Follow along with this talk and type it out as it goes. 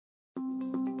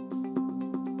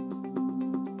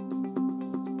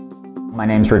My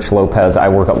name's Rich Lopez. I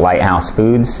work at Lighthouse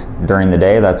Foods during the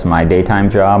day. That's my daytime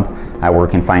job. I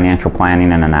work in financial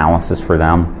planning and analysis for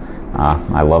them.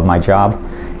 I love my job.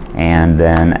 And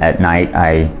then at night,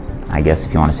 I guess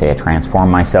if you want to say, I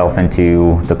transform myself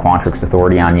into the Quantrix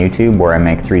Authority on YouTube, where I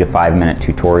make 3 to 5 minute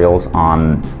tutorials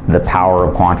on the power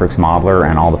of Quantrix Modeler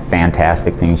and all the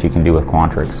fantastic things you can do with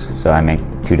Quantrix. So I make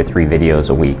 2 to 3 videos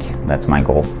a week. That's my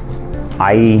goal.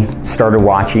 I started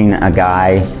watching a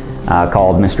guy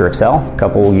called Mr. Excel a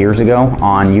couple years ago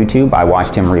on YouTube. I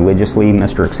watched him religiously.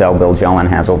 Mr. Excel, Bill Jelen,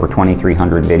 has over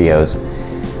 2,300 videos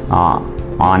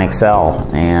on Excel,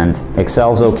 and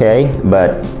Excel's okay,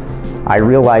 but I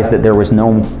realized that there was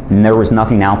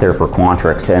nothing out there for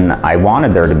Quantrix, and I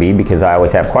wanted there to be because I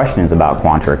always have questions about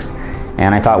Quantrix.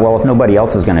 And I thought, well, if nobody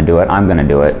else is going to do it, I'm going to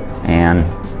do it, and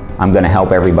I'm going to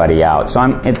help everybody out.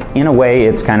 So it's in a way,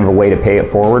 it's kind of a way to pay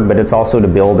it forward, but it's also to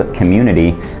build a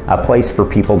community, a place for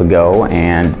people to go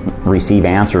and receive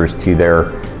answers to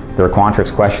their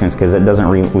Quantrix questions, because it doesn't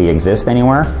really exist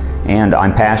anywhere. And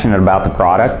I'm passionate about the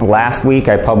product. Last week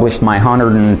I published my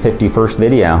 151st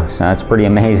video, so that's pretty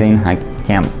amazing. I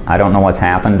don't know what's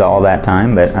happened to all that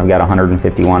time, but I've got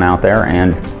 151 out there,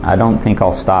 and I don't think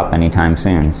I'll stop anytime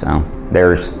soon. So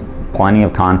there's plenty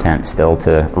of content still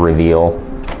to reveal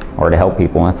or to help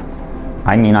people with.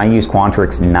 I mean, I use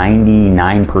Quantrix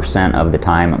 99% of the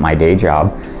time at my day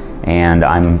job, and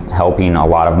I'm helping a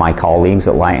lot of my colleagues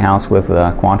at Lighthouse with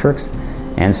Quantrix.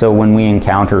 And so when we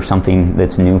encounter something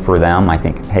that's new for them, I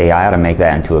think, hey, I ought to make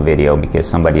that into a video because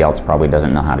somebody else probably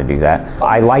doesn't know how to do that.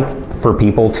 I like for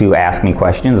people to ask me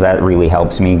questions. That really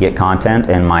helps me get content,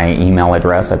 and my email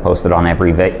address I posted on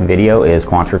every video is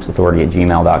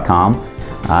quantrixauthority@gmail.com.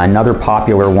 Another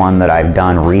popular one that I've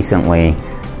done recently,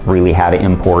 really how to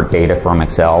import data from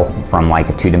Excel from like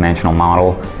a 2-dimensional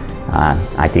model.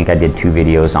 I think I did 2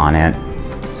 videos on it.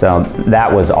 So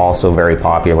that was also very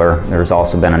popular. There's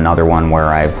also been another one where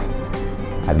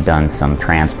I've done some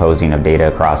transposing of data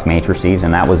across matrices,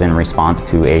 and that was in response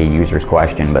to a user's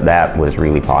question, but that was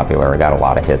really popular. I got a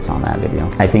lot of hits on that video.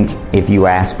 I think if you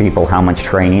ask people how much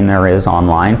training there is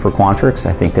online for Quantrix,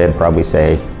 I think they'd probably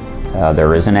say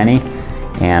there isn't any,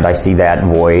 and I see that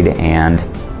void, and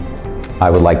I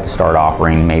would like to start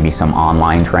offering maybe some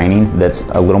online training that's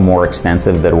a little more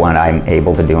extensive than what I'm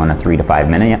able to do in a 3 to 5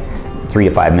 minute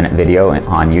video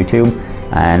on YouTube.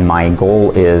 And my goal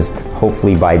is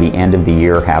hopefully by the end of the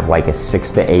year have like a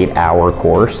 6 to 8 hour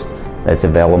course that's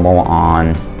available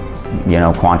on,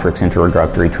 Quantrix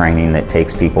introductory training that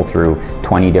takes people through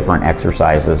 20 different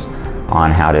exercises on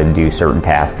how to do certain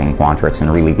tasks in Quantrix, and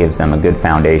really gives them a good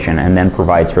foundation, and then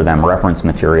provides for them reference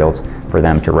materials for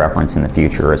them to reference in the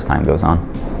future as time goes on.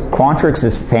 Quantrix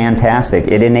is fantastic.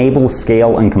 It enables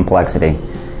scale and complexity.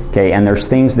 Okay, and there's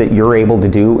things that you're able to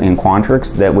do in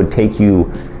Quantrix that would take you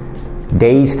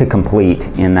days to complete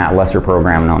in that lesser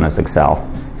program known as Excel.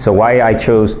 So why I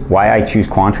choose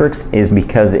Quantrix is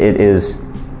because it's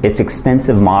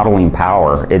extensive modeling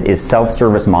power. It is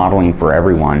self-service modeling for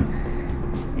everyone.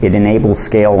 It enables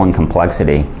scale and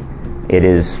complexity.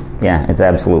 It's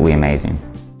absolutely amazing.